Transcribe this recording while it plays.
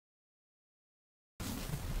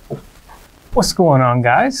What's going on,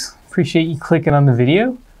 guys? Appreciate you clicking on the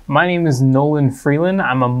video. My name is Nolan Freeland.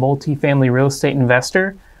 I'm a multifamily real estate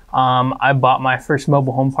investor. I bought my first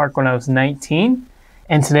mobile home park when I was 19,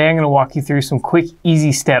 and today I'm going to walk you through some quick,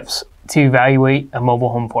 easy steps to evaluate a mobile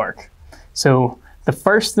home park. So the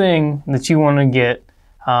first thing that you want to get,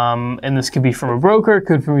 and this could be from a broker,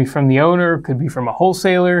 could be from the owner, could be from a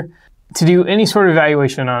wholesaler, to do any sort of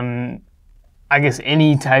evaluation on, I guess,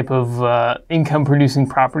 any type of income producing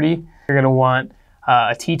property, you're going to want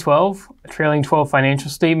a T12, a trailing 12 financial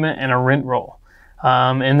statement, and a rent roll.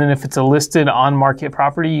 And then if it's a listed on market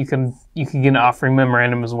property, you can get an offering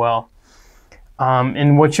memorandum as well.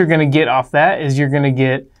 And what you're going to get off that is you're going to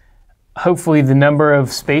get hopefully the number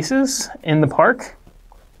of spaces in the park.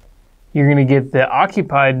 You're going to get the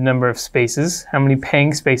occupied number of spaces, how many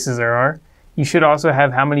paying spaces there are. You should also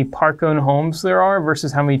have how many park-owned homes there are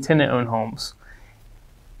versus how many tenant-owned homes.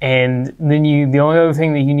 And then the only other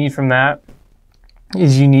thing that you need from that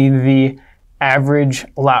is you need the average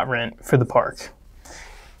lot rent for the park.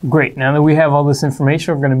 Great, now that we have all this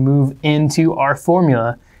information, we're going to move into our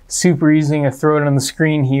formula. Super easy, I'm going to throw it on the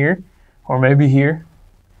screen here, or maybe here,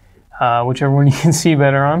 whichever one you can see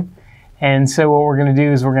better on. And so what we're going to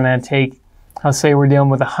do is we're going to take, let's say we're dealing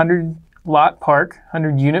with a 100 lot park,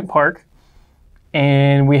 100 unit park,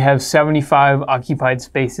 and we have 75 occupied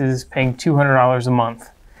spaces paying $200 a month.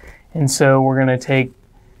 And so we're going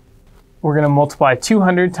to multiply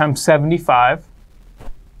 200 times 75,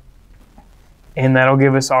 and that'll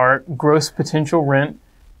give us our gross potential rent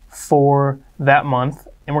for that month.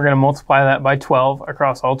 And we're going to multiply that by 12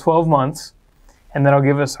 across all 12 months, and that'll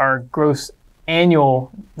give us our gross annual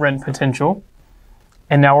rent potential.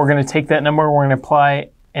 And now we're going to take that number, we're going to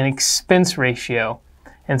apply an expense ratio.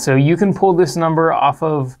 And so you can pull this number off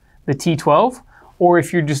of the T12, or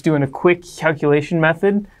if you're just doing a quick calculation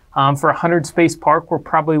method, for a 100 space park, we're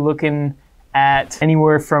probably looking at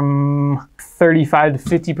anywhere from 35 to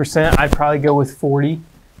 50%. I'd probably go with 40,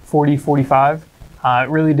 45. It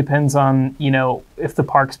really depends on, if the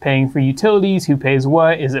park's paying for utilities, who pays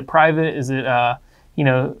what, is it private, is it,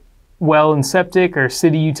 well and septic or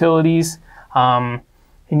city utilities. And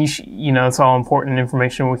it's all important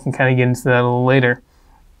information. We can kind of get into that a little later.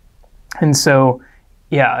 And so,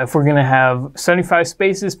 yeah, if we're going to have 75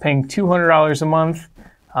 spaces paying $200 a month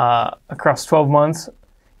across 12 months,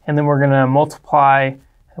 and then we're going to multiply,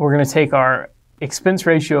 we're going to take our expense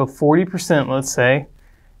ratio of 40%, let's say,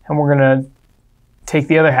 and we're going to take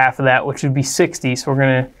the other half of that, which would be 60. So we're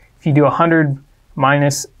going to, if you do 100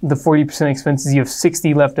 minus the 40% expenses, you have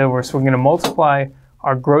 60 left over. So we're going to multiply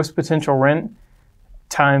our gross potential rent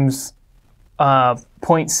times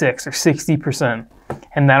 0.6 or 60%.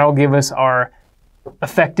 And that'll give us our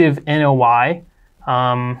effective NOI.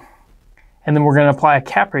 And then we're going to apply a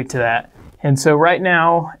cap rate to that. And so right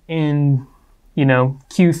now in,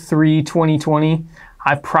 Q3 2020,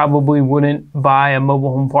 I probably wouldn't buy a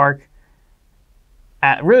mobile home park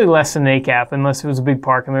at really less than an 8 cap unless it was a big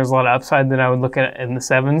park and there's a lot of upside that I would look at in the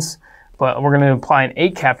 7s. But we're going to apply an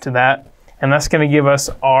 8 cap to that. And that's going to give us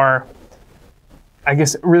our, I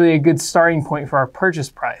guess, really a good starting point for our purchase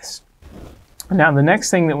price. Now, the next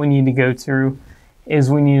thing that we need to go through is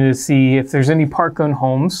we need to see if there's any park-owned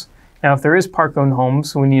homes. Now, if there is park-owned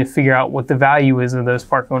homes, we need to figure out what the value is of those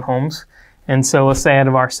park-owned homes. And so let's say out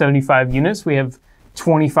of our 75 units, we have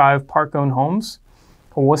 25 park-owned homes.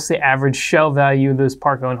 Well, what's the average shell value of those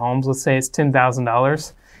park-owned homes? Let's say it's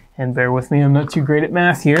 $10,000. And bear with me, I'm not too great at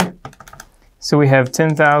math here. So we have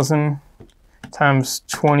 10,000 times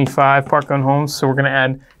 25 park-owned homes. So we're going to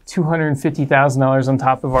add $250,000 on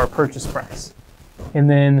top of our purchase price. And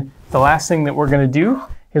then the last thing that we're going to do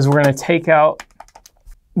is we're going to take out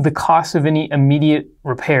the cost of any immediate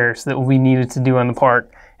repairs that will be needed to do on the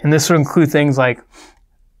park. And this would include things like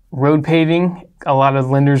road paving. A lot of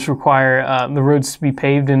lenders require the roads to be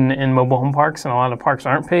paved in mobile home parks, and a lot of parks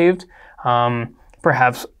aren't paved.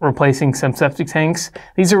 Perhaps replacing some septic tanks.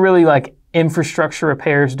 These are really like infrastructure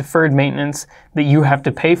repairs, deferred maintenance that you have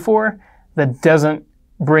to pay for that doesn't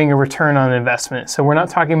bring a return on investment. So we're not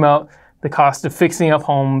talking about the cost of fixing up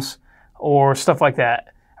homes or stuff like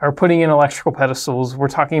that, or putting in electrical pedestals. We're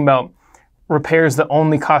talking about repairs that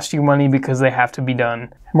only cost you money because they have to be done.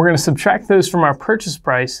 And we're going to subtract those from our purchase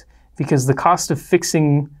price because the cost of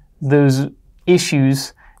fixing those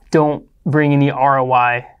issues don't bring any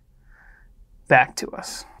ROI back to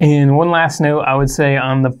us. And one last note, I would say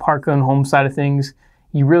on the park-owned home side of things,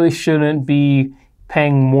 you really shouldn't be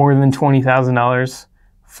paying more than $20,000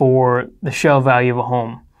 for the shell value of a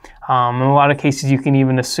home. In a lot of cases, you can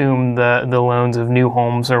even assume the loans of new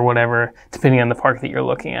homes or whatever, depending on the park that you're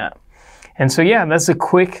looking at. And so, yeah, that's a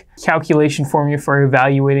quick calculation formula for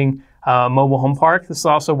evaluating mobile home park. This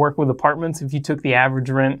will also work with apartments. If you took the average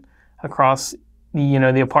rent across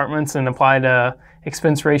the apartments and applied a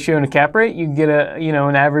expense ratio and a cap rate, you get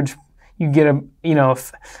an average. You get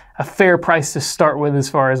a fair price to start with as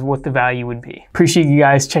far as what the value would be. Appreciate you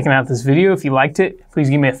guys checking out this video. If you liked it, please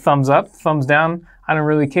give me a thumbs up, thumbs down. I don't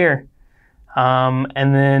really care.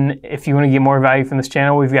 And then if you want to get more value from this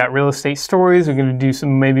channel, we've got real estate stories. We're going to do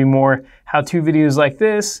some maybe more how-to videos like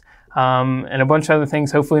this, and a bunch of other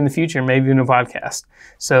things hopefully in the future, maybe in a podcast.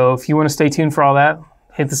 So if you want to stay tuned for all that,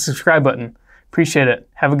 hit the subscribe button. Appreciate it.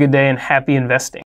 Have a good day and happy investing.